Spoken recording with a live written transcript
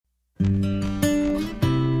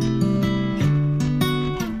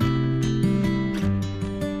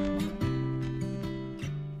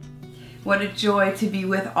What a joy to be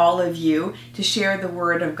with all of you to share the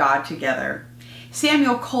Word of God together.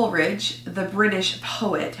 Samuel Coleridge, the British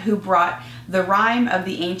poet who brought the rhyme of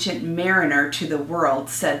the ancient mariner to the world,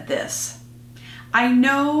 said this: "I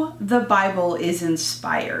know the Bible is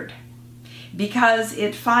inspired because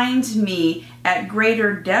it finds me at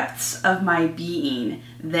greater depths of my being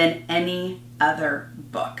than any other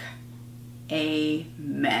book."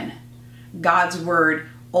 Amen. God's Word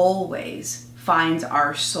always finds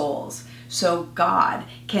our souls, so God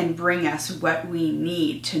can bring us what we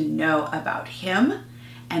need to know about Him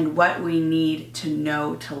and what we need to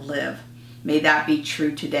know to live. May that be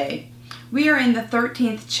true today. We are in the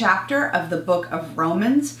 13th chapter of the book of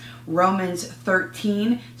Romans, Romans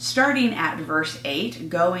 13, starting at verse 8,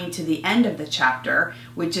 going to the end of the chapter,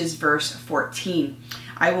 which is verse 14.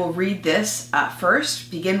 I will read this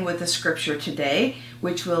first, begin with the scripture today,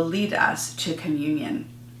 which will lead us to communion.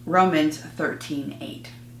 Romans 13:8.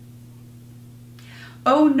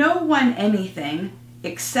 Owe no one anything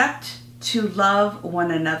except to love one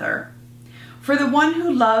another. For the one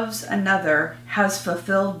who loves another has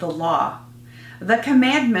fulfilled the law. The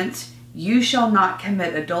commandment, "You shall not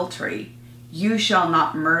commit adultery, you shall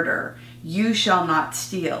not murder, you shall not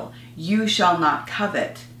steal, you shall not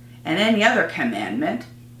covet," and any other commandment,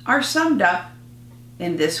 are summed up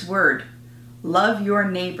in this word: love your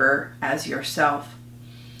neighbor as yourself.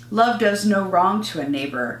 Love does no wrong to a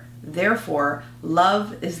neighbor. Therefore,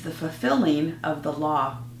 love is the fulfilling of the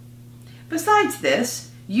law. Besides this,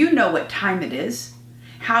 you know what time it is,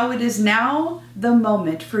 how it is now the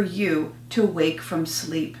moment for you to wake from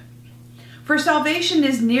sleep. For salvation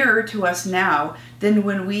is nearer to us now than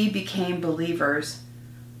when we became believers.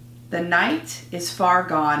 The night is far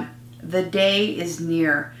gone, the day is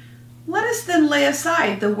near. Let us then lay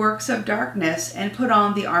aside the works of darkness and put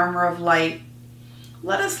on the armor of light.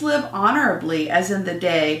 Let us live honorably as in the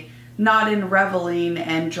day, not in reveling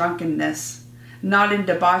and drunkenness, not in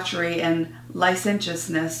debauchery and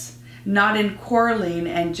licentiousness, not in quarreling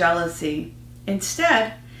and jealousy.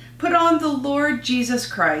 Instead, put on the Lord Jesus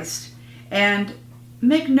Christ and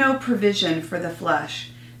make no provision for the flesh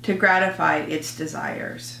to gratify its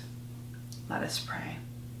desires. Let us pray.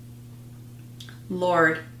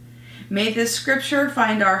 Lord, may this scripture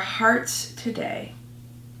find our hearts today,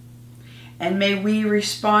 and may we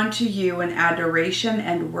respond to you in adoration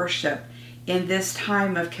and worship in this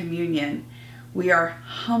time of communion. We are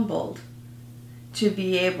humbled to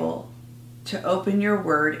be able to open your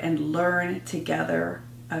word and learn together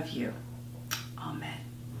of you. Amen.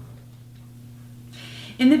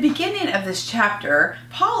 In the beginning of this chapter,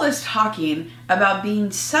 Paul is talking about being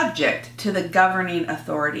subject to the governing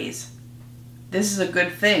authorities. This is a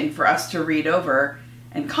good thing for us to read over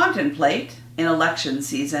and contemplate in election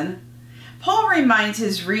season. Paul reminds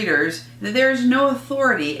his readers that there is no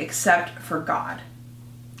authority except for God.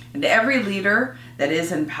 And every leader that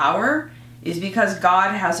is in power is because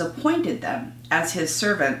God has appointed them as his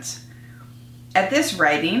servants. At this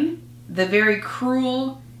writing, the very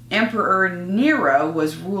cruel Emperor Nero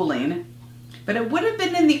was ruling, but it would have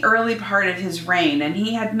been in the early part of his reign, and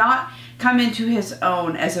he had not come into his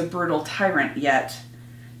own as a brutal tyrant yet.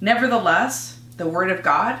 Nevertheless, the word of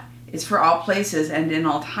God is for all places and in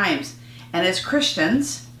all times. And as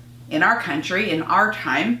Christians, in our country, in our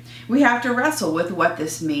time, we have to wrestle with what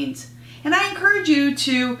this means. And I encourage you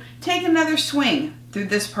to take another swing through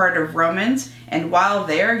this part of Romans. And while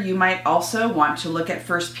there, you might also want to look at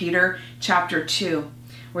 1 Peter chapter 2,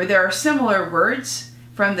 where there are similar words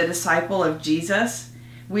from the disciple of Jesus.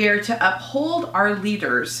 We are to uphold our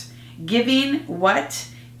leaders, giving what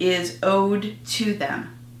is owed to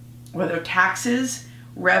them, whether taxes,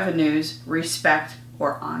 revenues, respect,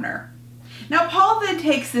 or honor. Now, Paul then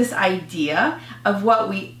takes this idea of what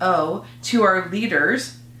we owe to our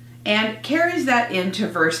leaders and carries that into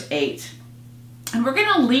verse 8. And we're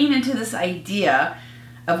going to lean into this idea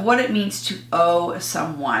of what it means to owe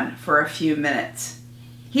someone for a few minutes.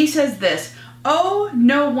 He says this: "Owe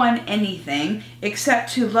no one anything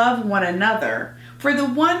except to love one another, for the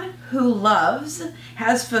one who loves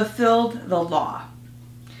has fulfilled the law."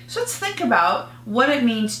 So let's think about what it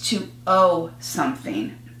means to owe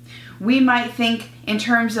something. We might think in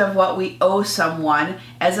terms of what we owe someone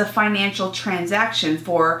as a financial transaction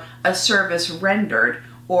for a service rendered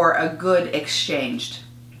or a good exchanged.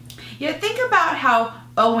 Yet think about how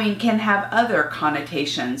owing can have other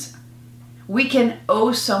connotations. We can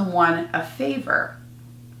owe someone a favor.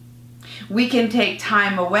 We can take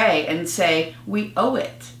time away and say we owe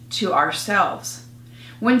it to ourselves.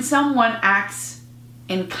 When someone acts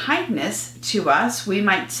in kindness to us, we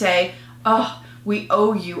might say, "Oh, we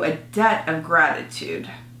owe you a debt of gratitude."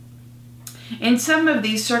 In some of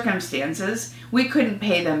these circumstances, we couldn't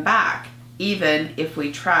pay them back, even if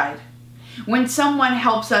we tried. When someone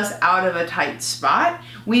helps us out of a tight spot,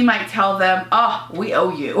 we might tell them, "Oh, we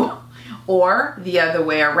owe you." Or the other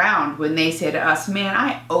way around, when they say to us, "Man,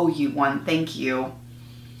 I owe you one, thank you."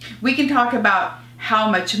 We can talk about how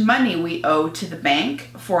much money we owe to the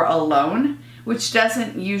bank for a loan, which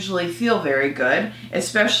doesn't usually feel very good,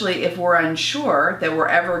 especially if we're unsure that we're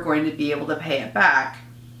ever going to be able to pay it back.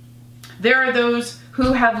 There are those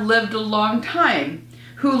who have lived a long time,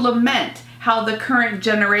 who lament how the current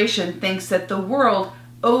generation thinks that the world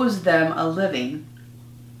owes them a living.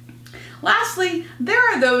 Lastly, there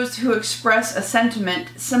are those who express a sentiment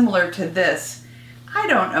similar to this: "I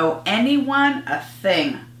don't owe anyone a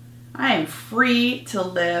thing. I am free to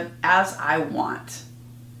live as I want."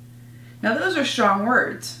 Now, those are strong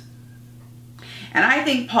words. And I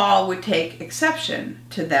think Paul would take exception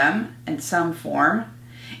to them in some form,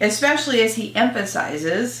 especially as he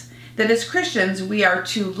emphasizes that as Christians we are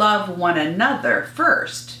to love one another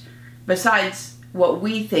first, besides what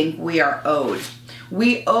we think we are owed.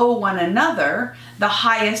 We owe one another the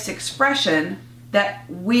highest expression that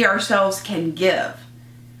we ourselves can give,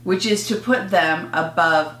 which is to put them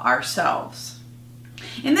above ourselves.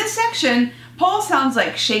 In this section, Paul sounds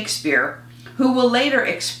like Shakespeare, who will later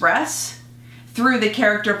express, through the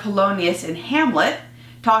character Polonius in Hamlet,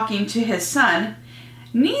 talking to his son,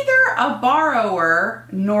 "Neither a borrower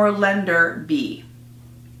nor lender be."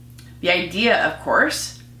 The idea, of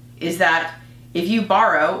course, is that if you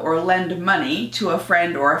borrow or lend money to a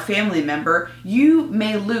friend or a family member, you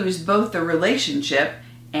may lose both the relationship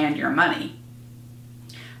and your money.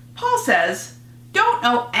 Paul says, don't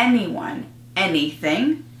owe anyone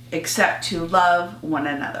anything except to love one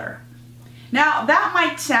another. Now, that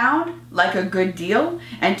might sound like a good deal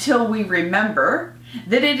until we remember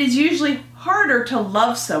that it is usually harder to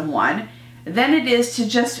love someone than it is to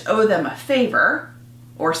just owe them a favor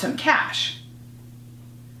or some cash.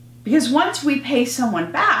 Because once we pay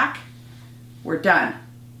someone back, we're done.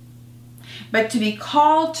 But to be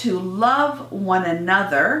called to love one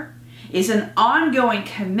another is an ongoing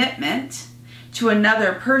commitment to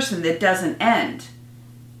another person that doesn't end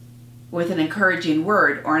with an encouraging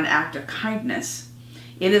word or an act of kindness.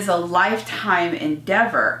 It is a lifetime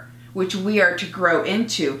endeavor which we are to grow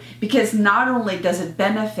into, because not only does it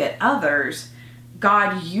benefit others,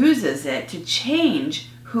 God uses it to change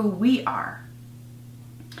who we are.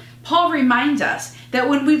 Paul reminds us that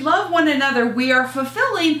when we love one another, we are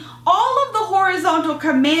fulfilling all of the horizontal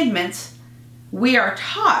commandments we are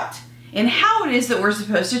taught in how it is that we're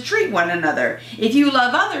supposed to treat one another. If you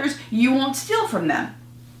love others, you won't steal from them.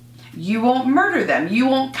 You won't murder them. You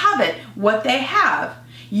won't covet what they have.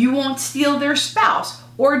 You won't steal their spouse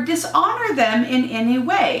or dishonor them in any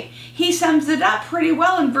way. He sums it up pretty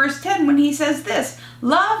well in verse 10 when he says this: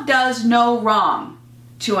 "Love does no wrong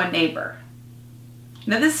to a neighbor."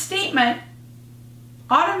 Now, this statement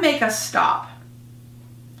ought to make us stop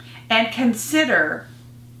and consider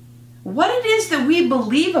what it is that we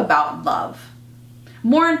believe about love.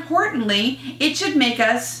 More importantly, it should make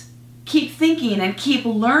us keep thinking and keep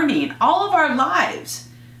learning all of our lives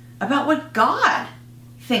about what God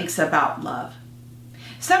thinks about love.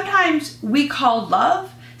 Sometimes we call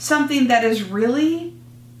love something that is really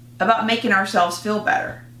about making ourselves feel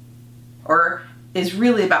better, or is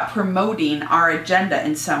really about promoting our agenda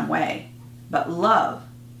in some way. But love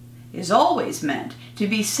is always meant to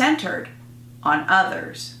be centered on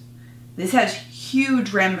others. This has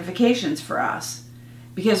huge ramifications for us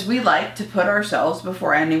because we like to put ourselves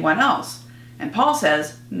before anyone else. And Paul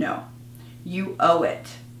says, no, you owe it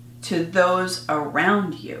to those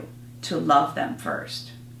around you to love them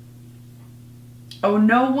first. Owe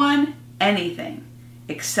no one anything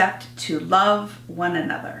except to love one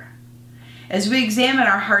another. As we examine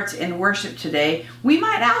our hearts in worship today, we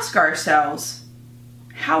might ask ourselves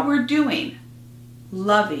how we're doing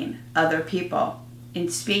loving other people in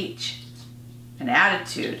speech and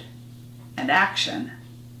attitude and action.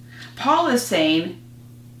 Paul is saying,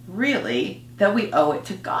 really, that we owe it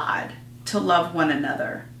to God to love one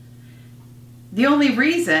another. The only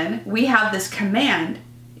reason we have this command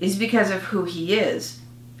is because of who He is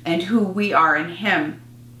and who we are in Him.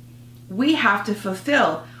 We have to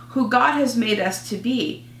fulfill who God has made us to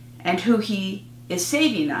be and who He is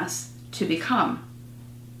saving us to become.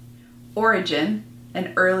 Origen,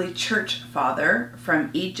 an early church father from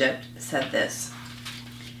Egypt, said this: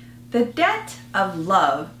 "The debt of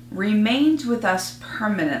love remains with us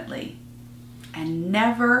permanently and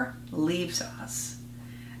never leaves us.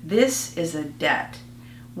 This is a debt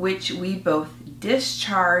which we both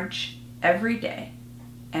discharge every day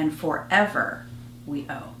and forever we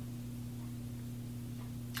owe."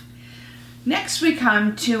 Next, we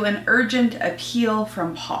come to an urgent appeal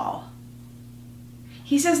from Paul.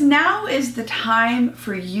 He says, now is the time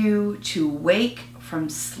for you to wake from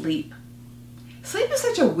sleep. Sleep is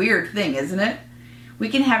such a weird thing, isn't it? We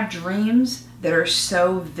can have dreams that are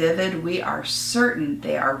so vivid we are certain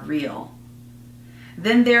they are real.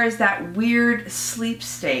 Then there is that weird sleep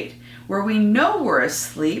state where we know we're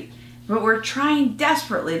asleep, but we're trying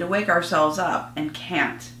desperately to wake ourselves up and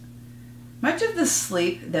can't. Much of the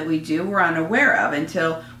sleep that we do we're unaware of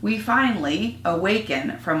until we finally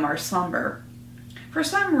awaken from our slumber. For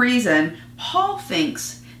some reason, Paul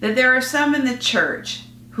thinks that there are some in the church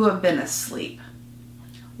who have been asleep,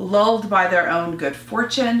 lulled by their own good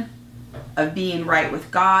fortune of being right with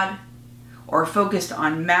God, or focused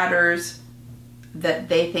on matters that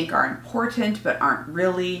they think are important but aren't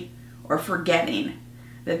really, or forgetting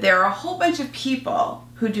that there are a whole bunch of people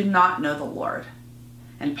who do not know the Lord.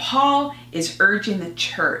 And Paul is urging the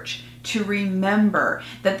church to remember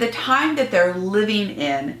that the time that they're living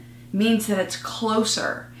in means that it's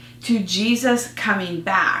closer to Jesus coming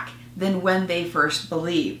back than when they first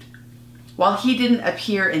believed. While he didn't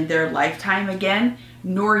appear in their lifetime again,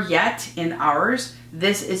 nor yet in ours,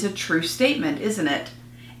 this is a true statement, isn't it?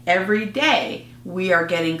 Every day we are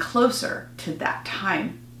getting closer to that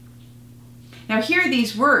time. Now hear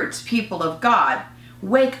these words, people of God.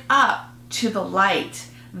 Wake up to the light.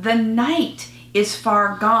 The night is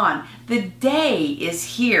far gone. The day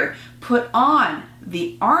is here. Put on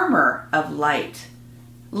the armor of light.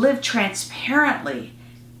 Live transparently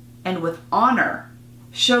and with honor.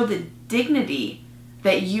 Show the dignity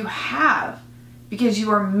that you have because you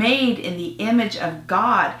are made in the image of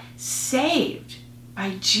God, saved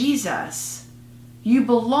by Jesus. You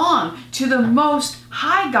belong to the Most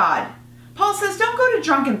High God. Paul says, don't go to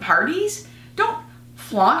drunken parties. Don't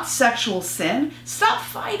flaunt sexual sin. Stop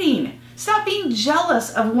fighting. Stop being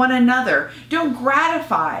jealous of one another. Don't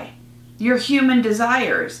gratify your human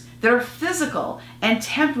desires that are physical and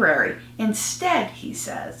temporary. Instead, he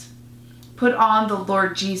says, put on the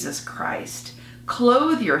Lord Jesus Christ.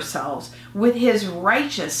 Clothe yourselves with his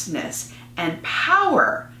righteousness and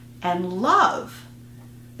power and love.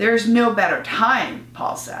 There's no better time,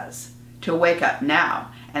 Paul says, to wake up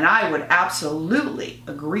now. And I would absolutely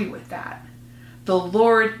agree with that. The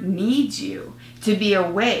Lord needs you to be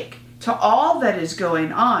awake to all that is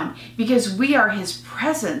going on because we are his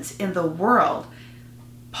presence in the world.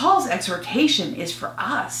 Paul's exhortation is for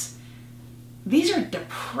us. These are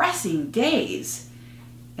depressing days,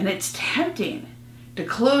 and it's tempting to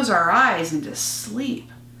close our eyes and to sleep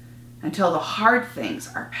until the hard things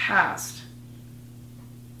are past.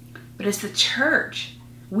 But as the church,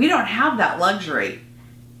 we don't have that luxury.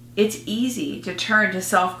 It's easy to turn to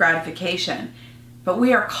self-gratification, but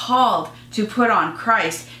we are called to put on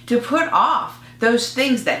Christ, to put off those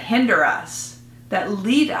things that hinder us, that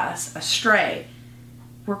lead us astray.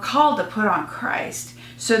 We're called to put on Christ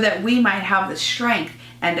so that we might have the strength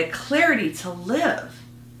and the clarity to live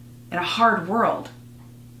in a hard world.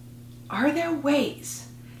 Are there ways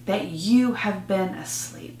that you have been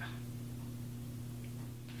asleep?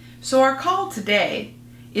 So our call today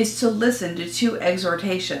is to listen to two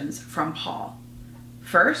exhortations from Paul.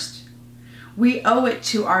 First, we owe it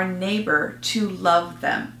to our neighbor to love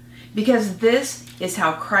them, because this is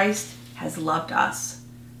how Christ has loved us.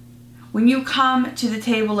 When you come to the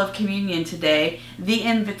table of communion today, the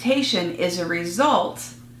invitation is a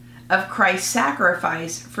result of Christ's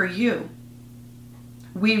sacrifice for you.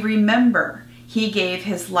 We remember he gave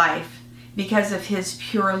his life because of his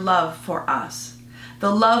pure love for us.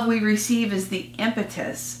 The love we receive is the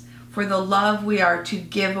impetus for the love we are to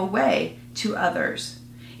give away to others.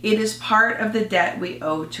 It is part of the debt we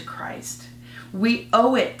owe to Christ. We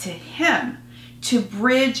owe it to him to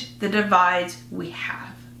bridge the divides we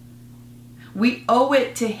have. We owe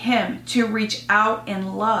it to him to reach out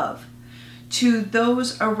in love to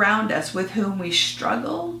those around us with whom we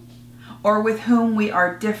struggle or with whom we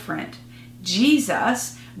are different.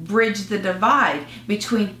 Jesus bridged the divide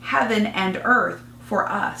between heaven and earth for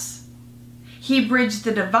us. He bridged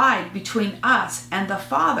the divide between us and the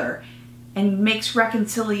Father and makes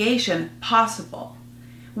reconciliation possible.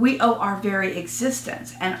 We owe our very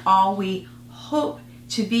existence and all we hope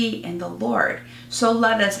to be in the Lord. So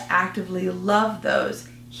let us actively love those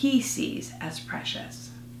he sees as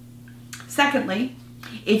precious. Secondly,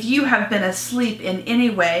 if you have been asleep in any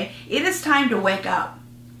way, it is time to wake up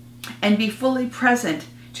and be fully present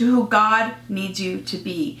to who God needs you to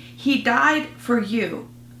be. He died for you.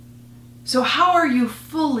 So how are you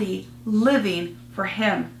fully living for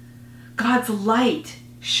him? God's light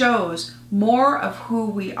shows more of who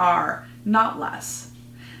we are, not less.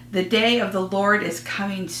 The day of the Lord is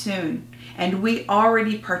coming soon, and we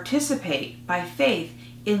already participate by faith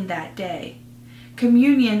in that day.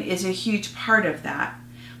 Communion is a huge part of that,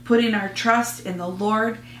 putting our trust in the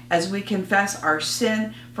Lord as we confess our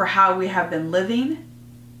sin for how we have been living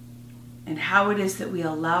and how it is that we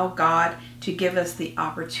allow God to give us the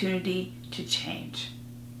opportunity to change.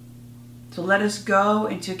 So let us go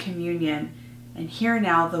into communion and hear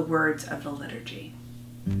now the words of the liturgy.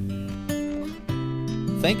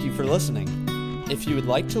 Thank you for listening. If you would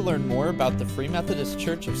like to learn more about the Free Methodist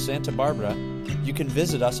Church of Santa Barbara, you can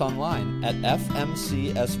visit us online at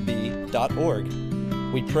fmcsb.org.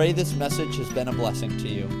 We pray this message has been a blessing to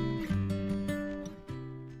you.